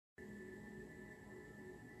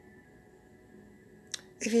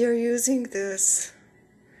If you're using this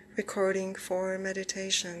recording for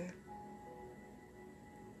meditation,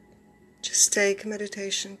 just take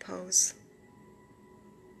meditation pose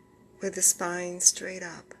with the spine straight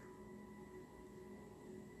up.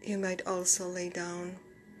 You might also lay down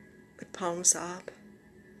with palms up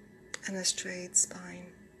and a straight spine.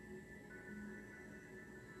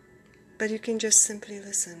 But you can just simply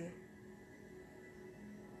listen.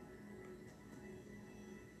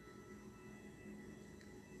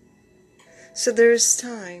 So there's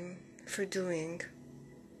time for doing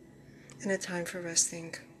and a time for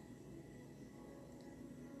resting.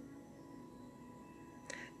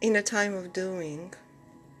 In a time of doing,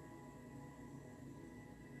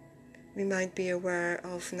 we might be aware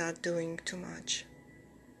of not doing too much.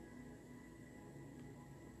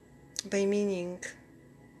 By meaning,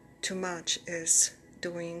 too much is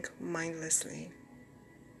doing mindlessly,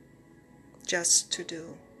 just to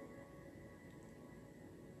do.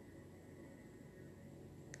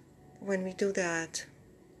 When we do that,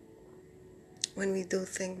 when we do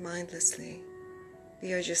think mindlessly,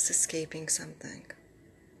 we are just escaping something.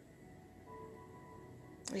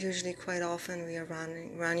 Usually, quite often, we are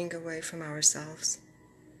running away from ourselves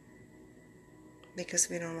because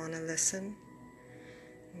we don't want to listen,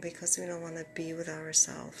 because we don't want to be with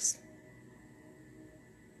ourselves.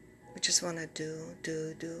 We just want to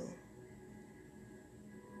do.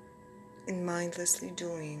 In mindlessly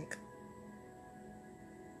doing,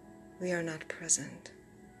 we are not present.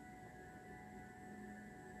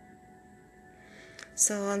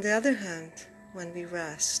 So on the other hand, when we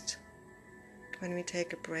rest, when we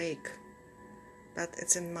take a break, but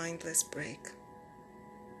it's a mindless break,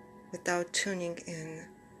 without tuning in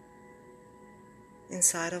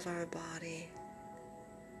inside of our body,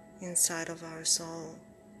 inside of our soul,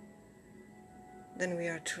 then we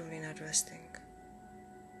are truly not resting.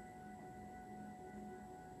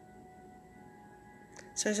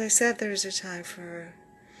 So as I said, there is a time for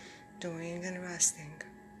doing and resting.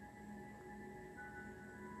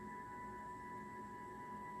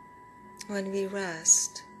 When we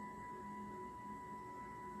rest,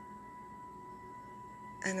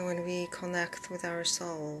 and when we connect with our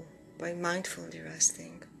soul by mindfully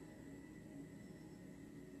resting,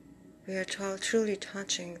 we are truly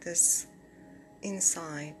touching this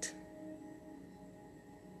inside.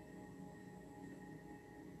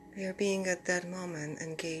 We are being at that moment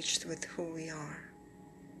engaged with who we are.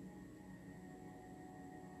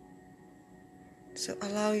 So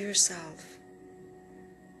allow yourself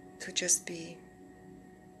to just be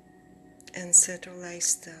and sit or lay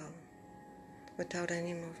still without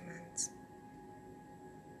any movements,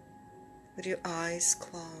 with your eyes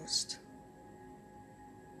closed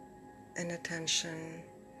and attention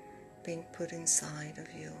being put inside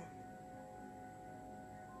of you.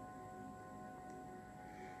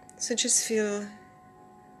 So just feel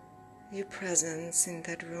your presence in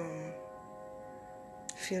that room.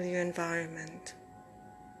 Feel your environment.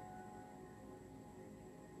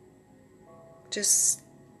 Just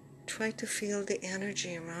try to feel the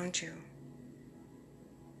energy around you.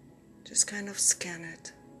 Just kind of scan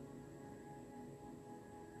it.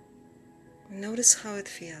 Notice how it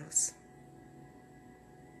feels.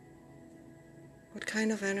 What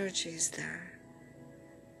kind of energy is there?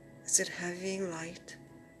 Is it heavy, light?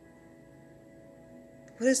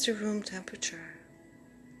 What is the room temperature?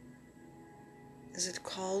 Is it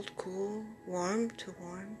cold, cool, warm, too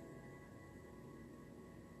warm?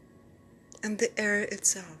 And the air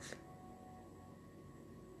itself.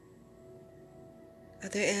 Are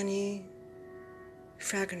there any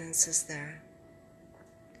fragrances there?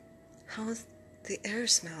 How does the air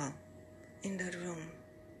smell in that room?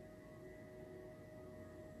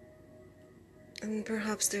 And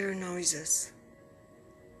perhaps there are noises.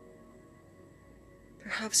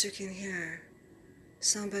 Perhaps you can hear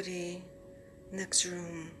somebody next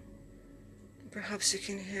room. Perhaps you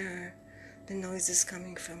can hear the noises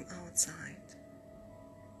coming from outside.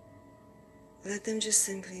 Let them just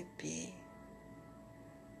simply be.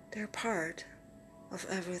 They're part of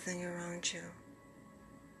everything around you.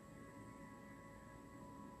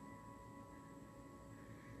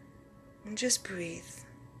 And just breathe.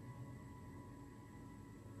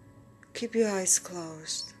 Keep your eyes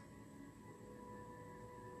closed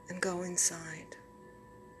and go inside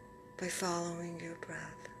by following your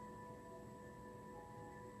breath.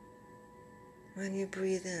 When you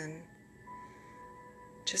breathe in,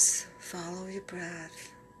 just follow your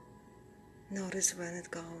breath. Notice when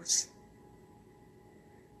it goes.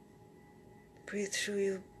 Breathe through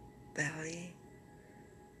your belly.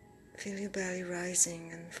 Feel your belly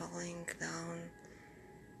rising and falling down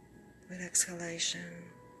with exhalation.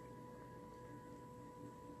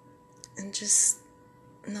 And just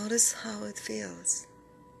notice how it feels.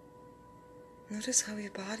 Notice how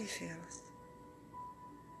your body feels.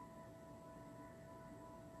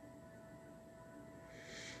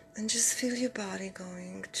 And just feel your body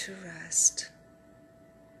going to rest.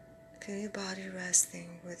 Feel your body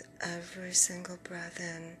resting with every single breath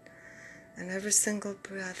in and every single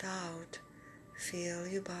breath out. Feel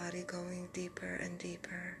your body going deeper and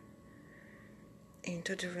deeper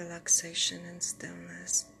into the relaxation and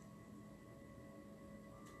stillness.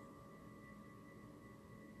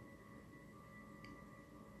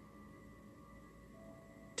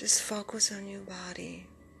 Just focus on your body.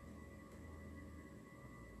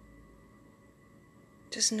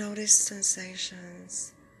 Just notice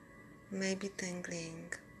sensations, maybe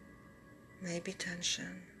tingling, maybe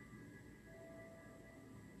tension.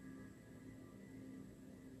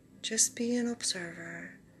 Just be an observer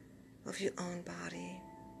of your own body.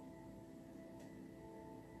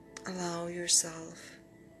 Allow yourself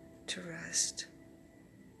to rest.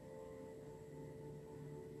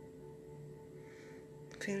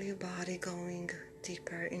 Feel your body going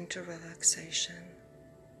deeper into relaxation.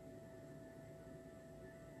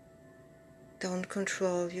 Don't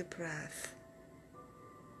control your breath.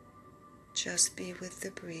 Just be with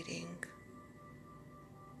the breathing.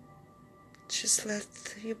 Just let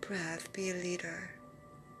your breath be a leader.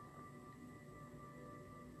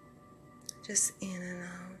 Just in and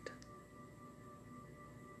out.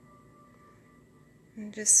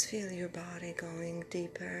 And just feel your body going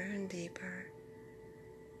deeper and deeper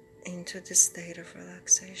into the state of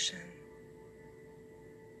relaxation.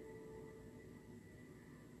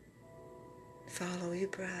 Follow your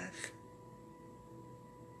breath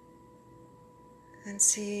and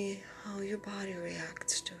see how your body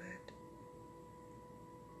reacts to it.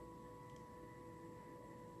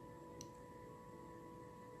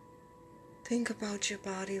 Think about your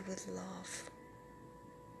body with love.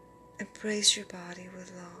 Embrace your body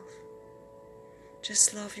with love.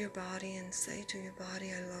 Just love your body and say to your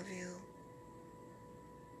body, I love you.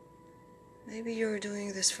 Maybe you're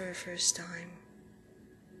doing this for the first time.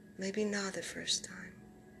 Maybe not the first time.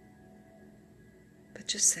 But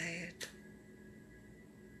just say it.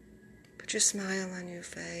 Put your smile on your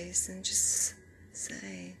face and just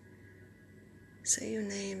say your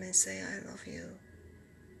name and say, I love you.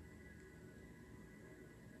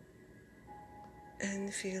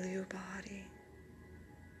 And feel your body.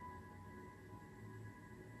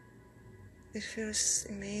 It feels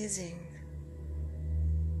amazing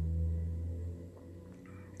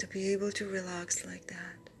to be able to relax like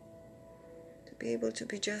that. To be able to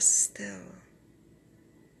be just still.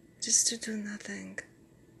 Just to do nothing.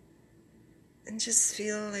 And just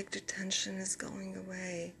feel like the tension is going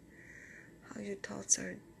away. How your thoughts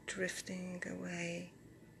are drifting away.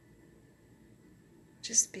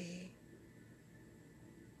 Just be.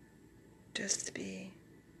 Just be.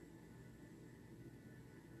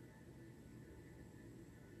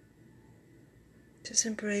 Just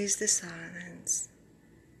embrace the silence.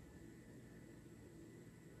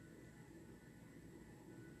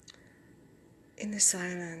 In the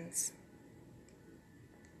silence,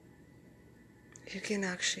 you can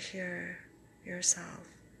actually hear yourself.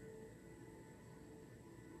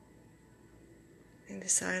 In the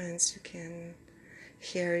silence, you can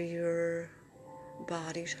hear your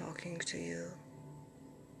body talking to you.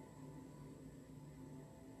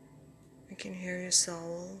 You can hear your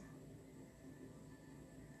soul.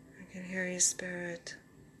 You can hear your spirit.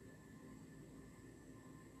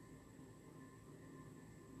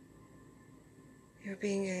 You're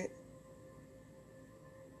being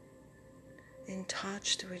in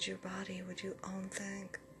touch with your body, with your own thing.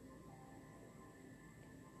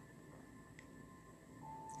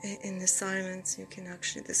 In the silence, you can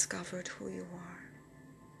actually discover who you are,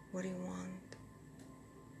 what you want.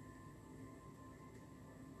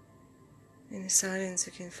 In the silence,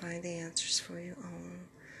 you can find the answers for your own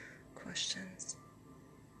questions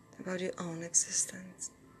about your own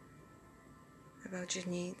existence, about your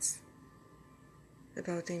needs,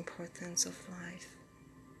 about the importance of life,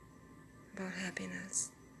 about happiness.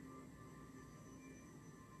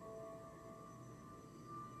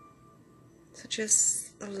 So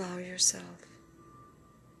just allow yourself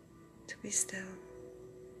to be still.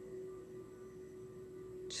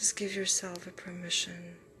 Just give yourself a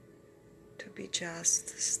permission to be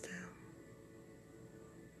just still.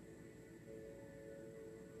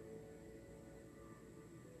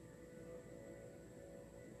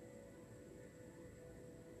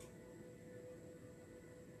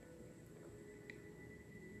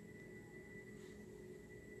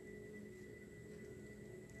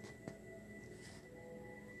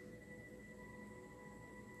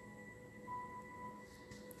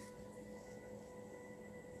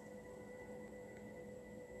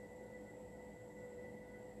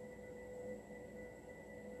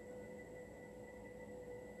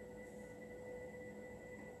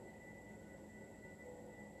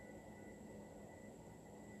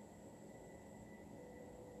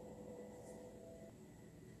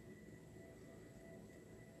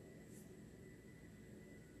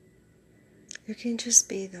 You can just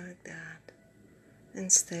be like that and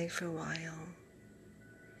stay for a while,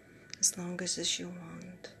 as long as you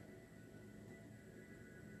want.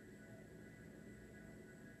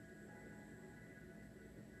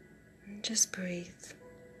 And just breathe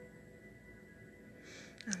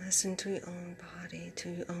and listen to your own body, to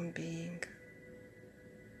your own being,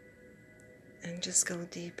 and just go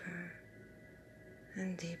deeper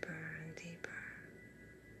and deeper and deeper.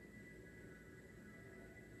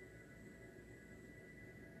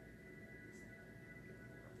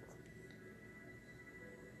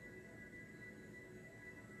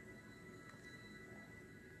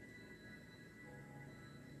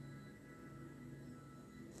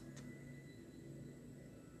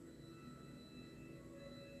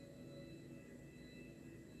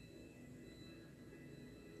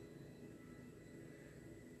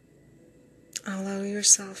 Allow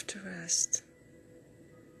yourself to rest,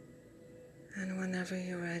 and whenever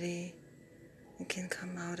you're ready, you can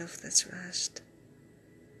come out of this rest.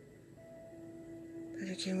 But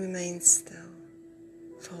you can remain still,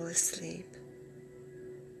 fall asleep,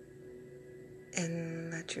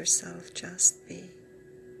 and let yourself just be.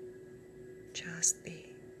 Just be.